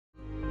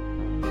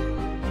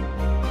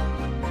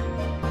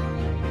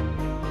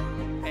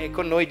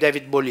con noi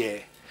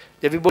David.Bollier.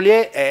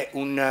 David.Bollier è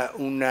un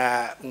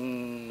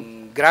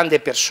grande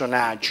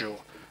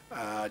personaggio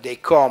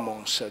dei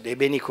commons, dei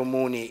beni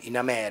comuni in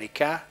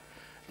America.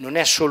 Non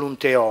è solo un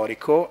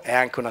teorico, è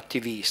anche un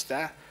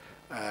attivista,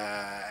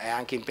 è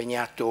anche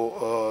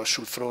impegnato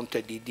sul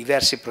fronte di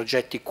diversi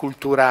progetti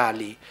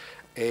culturali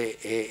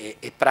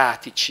e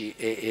pratici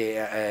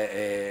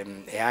e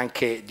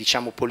anche,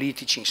 diciamo,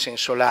 politici in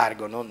senso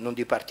largo, non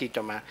di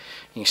partito ma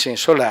in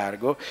senso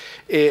largo.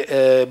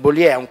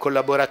 Bollier è un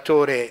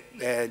collaboratore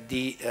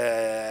di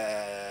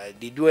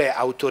due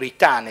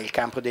autorità nel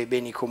campo dei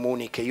beni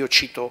comuni che io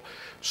cito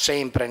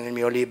sempre nel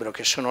mio libro,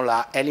 che sono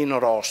la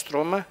Elinor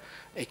Ostrom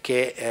ed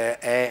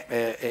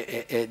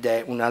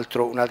è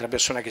un'altra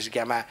persona che si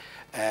chiama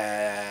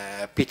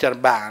Peter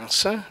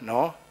Barnes,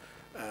 no?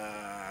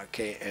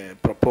 Che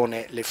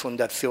propone le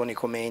fondazioni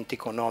come enti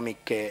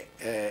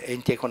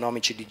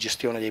economici di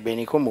gestione dei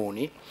beni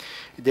comuni.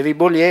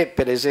 David.Bollier,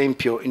 per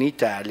esempio, in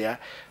Italia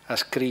ha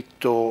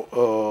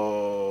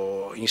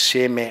scritto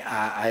insieme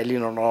a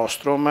Elinor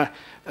Ostrom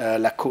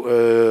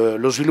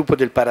lo sviluppo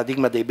del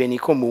paradigma dei beni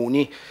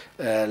comuni,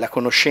 la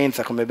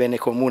conoscenza come bene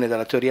comune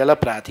dalla teoria alla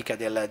pratica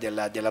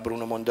della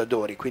Bruno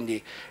Mondadori,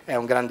 quindi è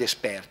un grande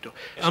esperto.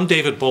 I'm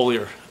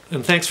David.Bollier,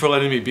 and thanks for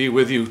letting me be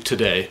with you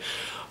today.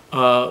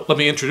 Let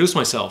me introduce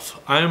myself.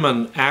 I'm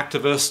an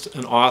activist,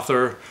 an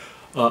author,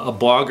 a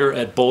blogger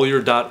at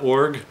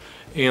Bollier.org,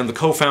 and the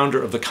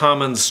co-founder of the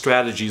Commons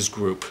Strategies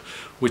Group,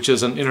 which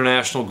is an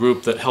international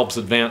group that helps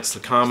advance the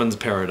commons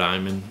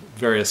paradigm in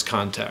various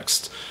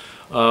contexts.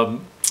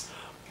 I'm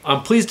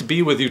pleased to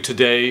be with you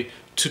today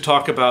to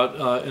talk about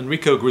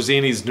Enrico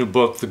Grazzini's new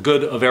book, The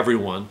Good of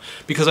Everyone,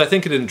 because I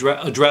think it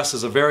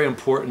addresses a very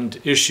important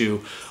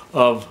issue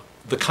of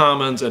the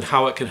commons and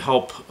how it can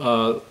help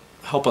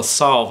us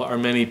solve our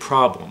many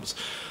problems.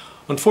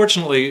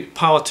 Unfortunately,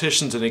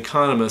 politicians and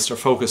economists are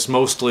focused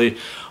mostly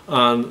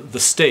on the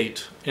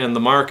state and the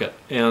market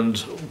and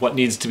what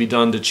needs to be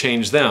done to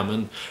change them.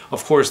 And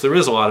of course, there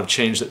is a lot of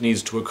change that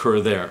needs to occur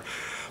there.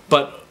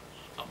 But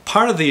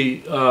part of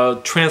the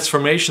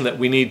transformation that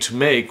we need to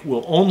make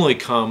will only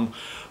come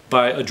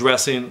by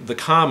addressing the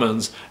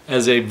commons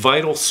as a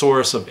vital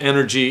source of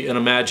energy and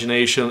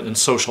imagination and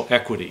social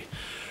equity.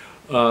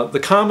 The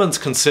commons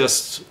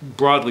consists,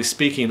 broadly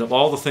speaking, of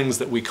all the things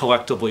that we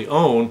collectively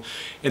own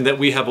and that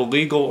we have a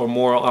legal or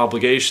moral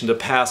obligation to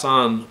pass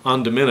on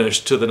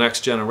undiminished to the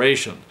next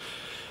generation.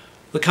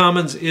 The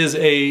commons is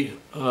a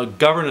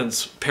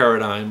governance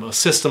paradigm, a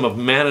system of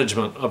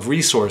management of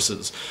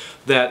resources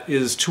that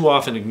is too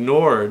often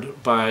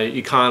ignored by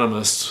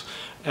economists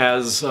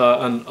as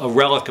a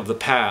relic of the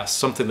past,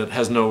 something that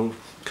has no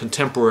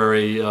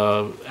contemporary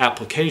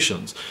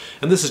applications.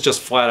 And this is just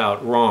flat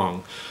out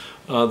wrong.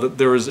 That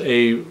there is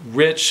a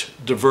rich,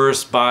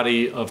 diverse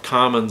body of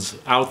commons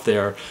out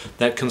there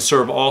that can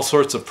serve all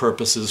sorts of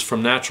purposes,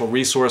 from natural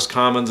resource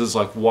commons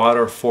like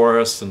water,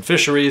 forests, and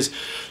fisheries,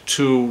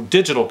 to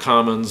digital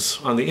commons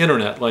on the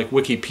internet like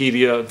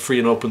Wikipedia, free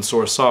and open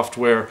source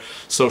software,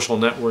 social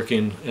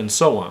networking, and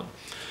so on.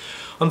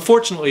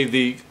 Unfortunately,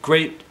 the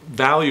great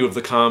value of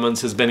the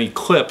commons has been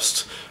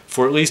eclipsed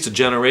for at least a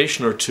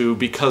generation or two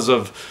because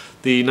of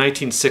the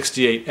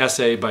 1968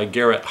 essay by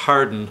Garrett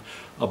Hardin,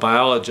 a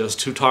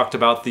biologist, who talked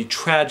about the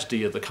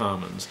tragedy of the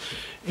commons.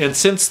 And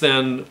since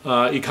then,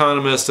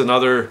 economists and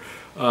other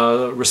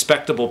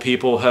respectable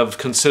people have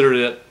considered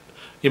it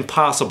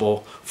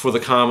impossible for the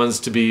commons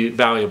to be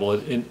valuable.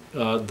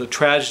 The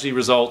tragedy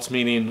results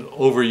meaning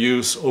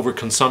overuse,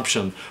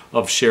 overconsumption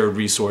of shared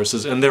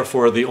resources, and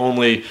therefore the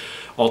only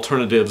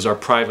alternatives are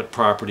private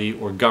property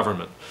or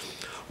government.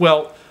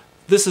 Well,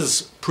 this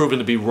is proven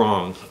to be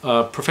wrong.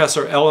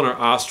 Professor Elinor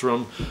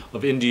Ostrom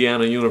of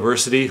Indiana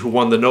University, who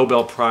won the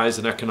Nobel Prize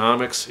in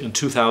Economics in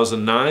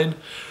 2009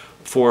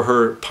 for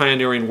her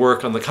pioneering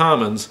work on the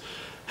commons,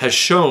 has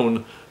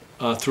shown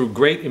through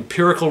great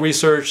empirical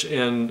research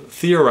and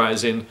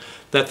theorizing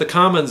that the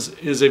commons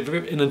is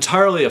an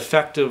entirely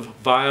effective,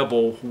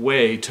 viable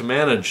way to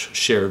manage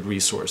shared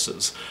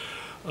resources.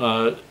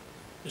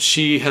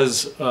 She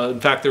has,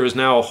 in fact, there is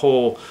now a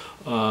whole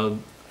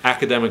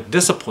academic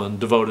discipline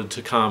devoted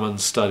to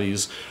commons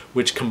studies,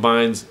 which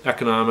combines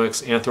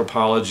economics,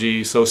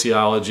 anthropology,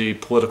 sociology,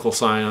 political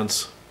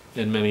science,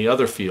 and many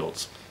other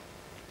fields.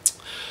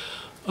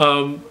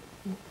 The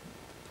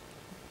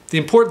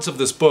importance of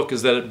this book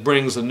is that it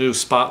brings a new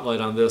spotlight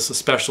on this,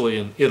 especially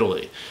in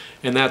Italy.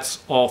 And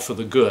that's all for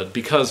the good,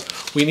 because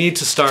we need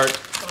to start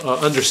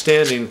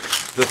understanding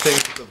the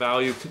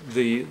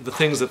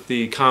things that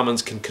the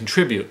commons can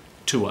contribute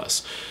to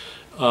us.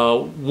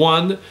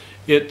 One,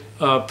 it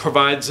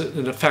provides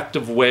an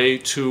effective way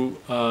to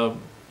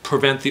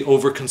prevent the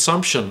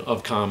overconsumption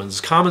of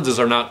commons. Commons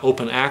are not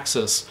open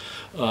access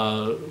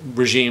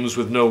regimes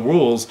with no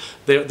rules.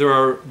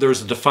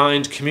 There's a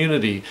defined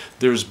community.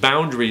 There's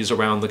boundaries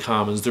around the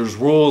commons. There's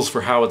rules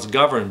for how it's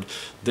governed.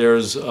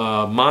 There's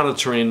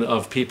monitoring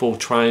of people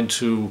trying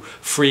to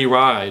free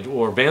ride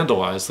or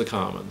vandalize the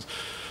commons.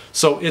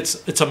 So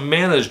it's a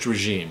managed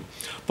regime.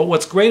 But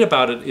what's great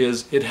about it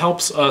is it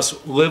helps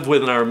us live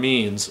within our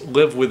means,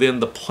 live within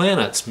the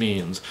planet's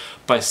means,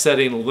 by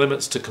setting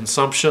limits to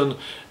consumption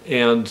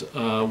and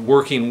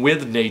working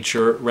with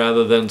nature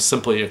rather than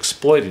simply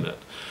exploiting it.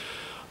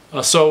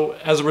 So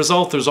as a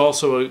result, there's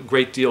also a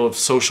great deal of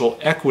social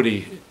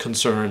equity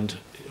concerned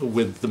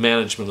with the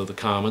management of the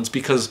commons,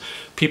 because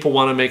people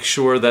want to make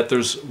sure that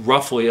there's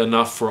roughly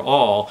enough for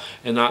all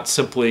and not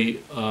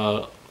simply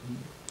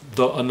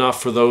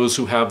enough for those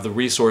who have the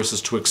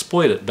resources to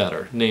exploit it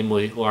better,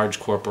 namely large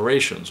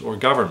corporations or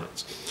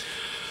governments.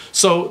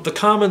 So the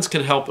commons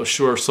can help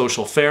assure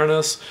social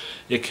fairness,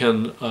 it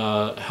can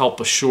help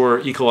assure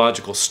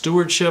ecological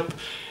stewardship,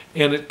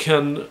 and it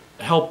can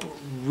help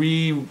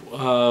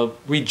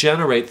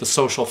regenerate the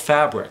social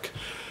fabric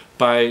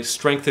by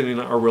strengthening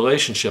our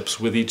relationships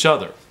with each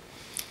other.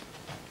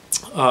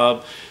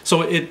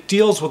 So it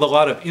deals with a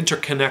lot of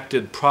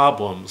interconnected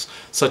problems,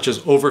 such as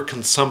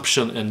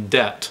overconsumption and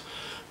debt,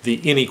 the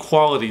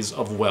inequalities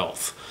of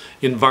wealth,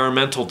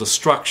 environmental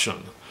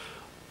destruction,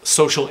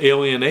 social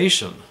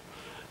alienation,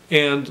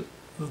 and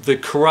the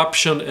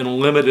corruption and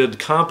limited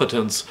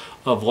competence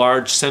of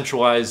large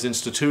centralized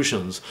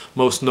institutions,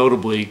 most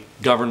notably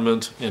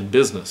government and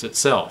business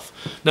itself.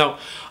 Now,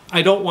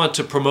 I don't want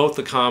to promote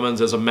the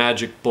commons as a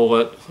magic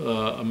bullet,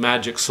 a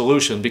magic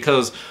solution,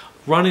 because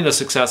running a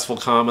successful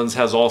commons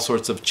has all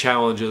sorts of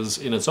challenges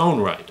in its own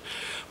right.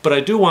 But I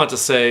do want to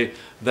say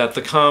that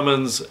the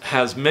commons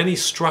has many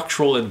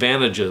structural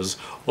advantages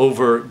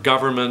over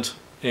government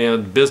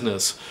and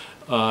business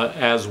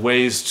as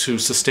ways to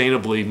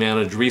sustainably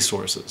manage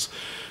resources.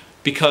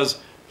 Because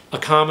a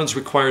commons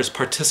requires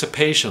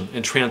participation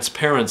and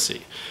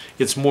transparency.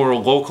 It's more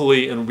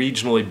locally and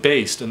regionally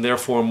based and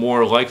therefore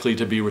more likely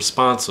to be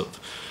responsive.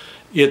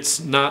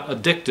 It's not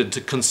addicted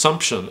to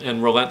consumption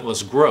and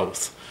relentless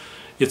growth.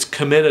 It's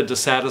committed to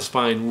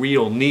satisfying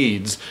real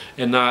needs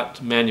and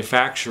not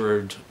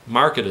manufactured,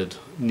 marketed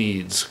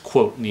needs,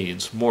 quote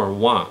needs, more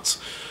wants.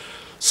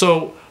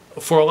 So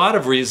for a lot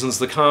of reasons,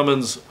 the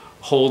commons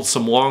hold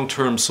some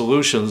long-term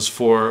solutions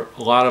for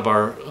a lot of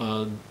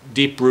our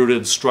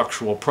deep-rooted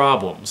structural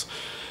problems.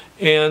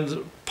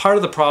 And part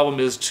of the problem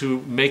is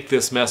to make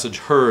this message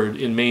heard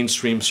in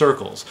mainstream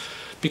circles,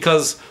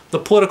 because the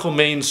political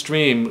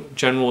mainstream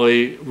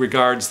generally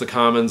regards the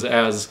commons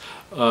as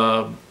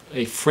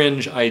a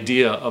fringe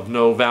idea of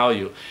no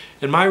value.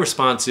 And my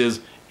response is,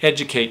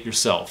 educate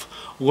yourself.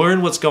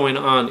 Learn what's going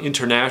on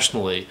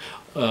internationally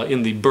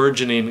in the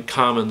burgeoning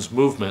commons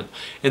movement,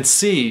 and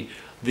see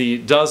the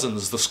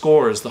dozens, the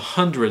scores, the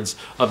hundreds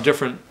of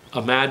different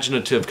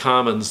imaginative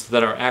commons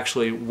that are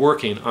actually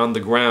working on the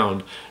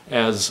ground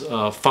as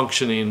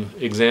functioning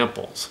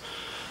examples.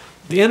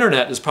 The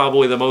internet is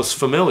probably the most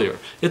familiar.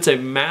 It's a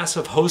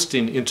massive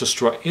hosting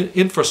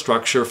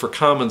infrastructure for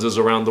commons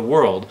around the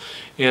world,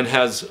 and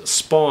has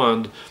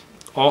spawned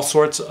all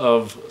sorts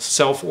of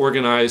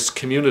self-organized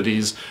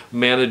communities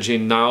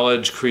managing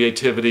knowledge,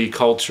 creativity,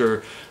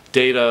 culture,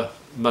 data,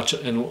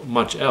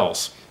 much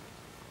else.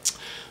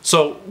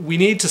 So we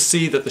need to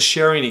see that the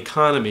sharing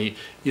economy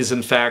is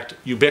in fact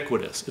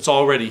ubiquitous. It's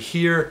already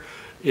here,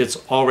 it's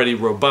already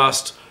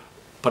robust,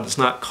 but it's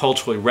not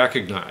culturally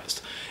recognized.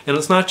 And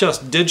it's not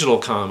just digital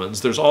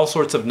commons. There's all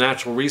sorts of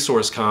natural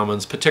resource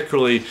commons,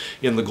 particularly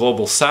in the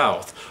global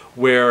south,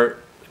 where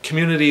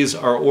communities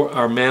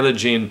are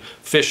managing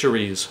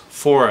fisheries,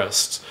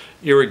 forests,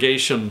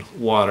 irrigation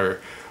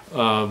water,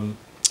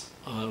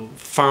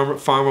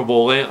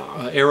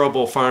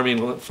 arable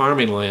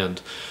farming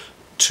land,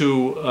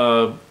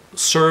 to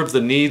serve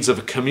the needs of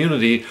a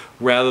community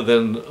rather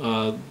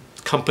than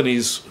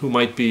companies who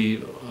might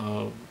be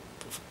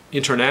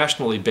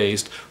internationally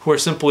based, who are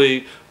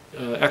simply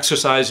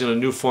exercising a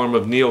new form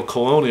of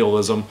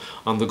neo-colonialism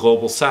on the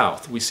global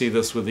south. We see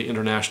this with the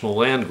international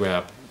land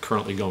grab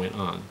currently going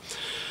on.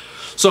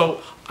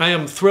 So I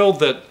am thrilled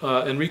that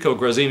Enrico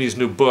Grazzini's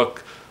new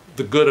book,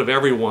 The Good of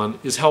Everyone,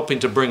 is helping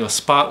to bring a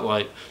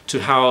spotlight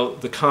to how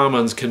the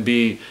commons can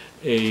be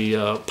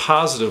a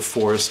positive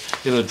force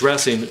in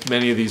addressing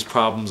many of these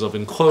problems of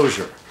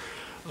enclosure.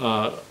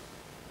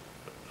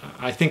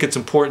 I think it's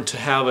important to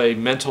have a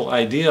mental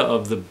idea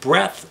of the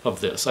breadth of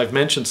this. I've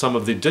mentioned some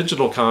of the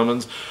digital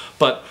commons,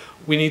 but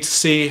we need to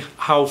see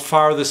how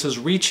far this is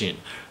reaching.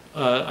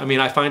 I mean,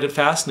 I find it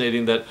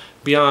fascinating that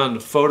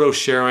beyond photo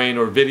sharing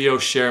or video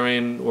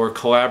sharing or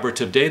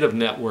collaborative data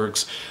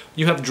networks,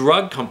 you have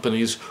drug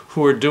companies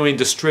who are doing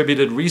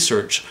distributed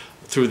research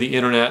through the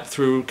internet,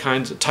 through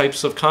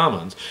types of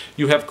commons.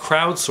 You have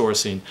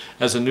crowdsourcing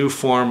as a new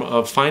form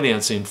of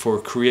financing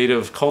for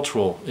creative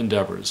cultural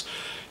endeavors.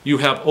 You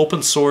have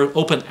open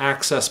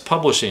access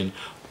publishing,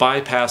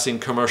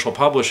 bypassing commercial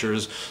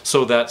publishers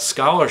so that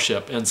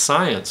scholarship and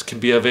science can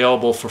be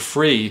available for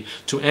free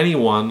to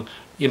anyone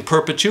in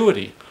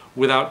perpetuity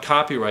without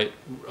copyright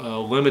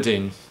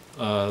limiting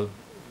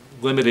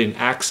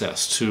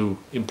access to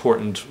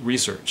important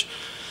research.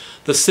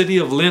 The city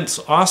of Linz,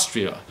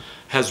 Austria,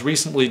 has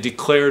recently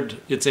declared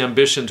its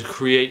ambition to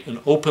create an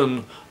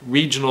open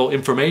regional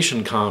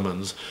information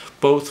commons,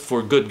 both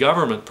for good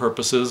government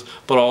purposes,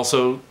 but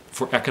also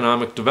for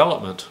economic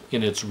development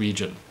in its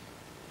region.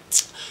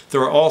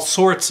 There are all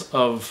sorts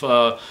of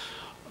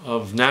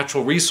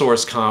natural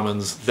resource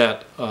commons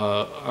that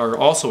are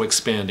also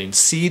expanding.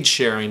 Seed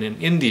sharing in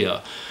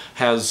India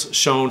has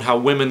shown how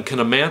women can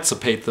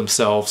emancipate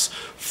themselves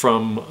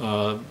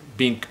from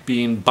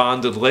being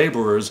bonded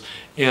laborers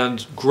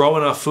and grow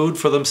enough food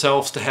for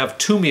themselves to have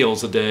 2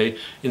 meals a day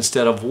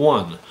instead of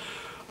 1.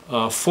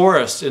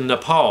 Forests in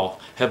Nepal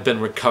have been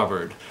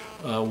recovered.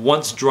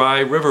 Once dry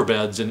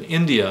riverbeds in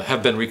India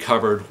have been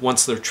recovered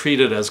once they're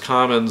treated as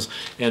commons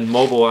and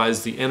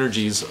mobilize the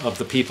energies of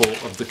the people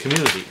of the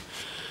community.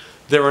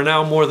 There are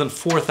now more than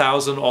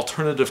 4,000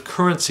 alternative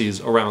currencies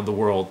around the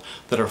world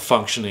that are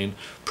functioning,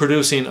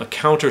 producing a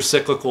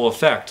counter-cyclical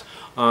effect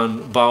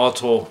on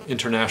volatile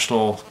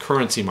international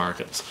currency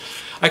markets.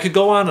 I could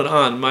go on and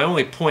on. My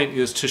only point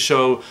is to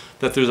show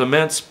that there's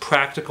immense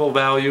practical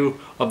value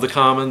of the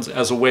commons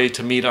as a way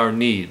to meet our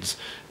needs,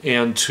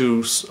 and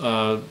to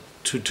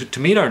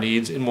meet our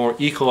needs in more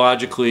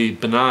ecologically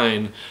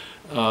benign,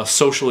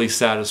 socially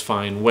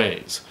satisfying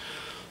ways.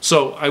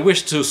 So I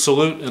wish to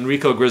salute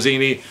Enrico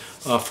Grazzini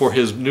for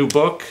his new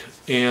book,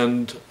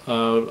 and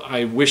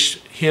I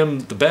wish him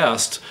the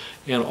best,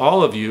 and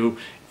all of you,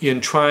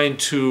 in trying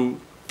to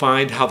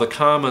find how the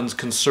commons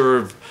can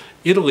serve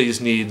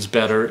Italy's needs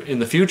better in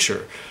the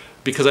future,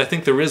 because I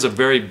think there is a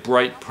very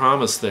bright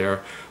promise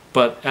there.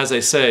 But as I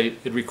say,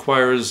 it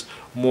requires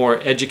more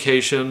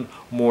education,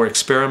 more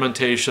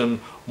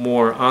experimentation,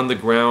 more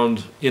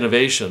on-the-ground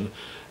innovation.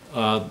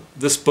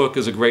 This book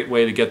is a great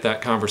way to get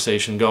that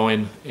conversation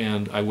going,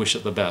 and I wish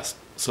it the best.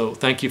 So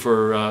thank you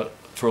for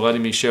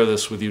letting me share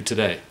this with you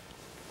today.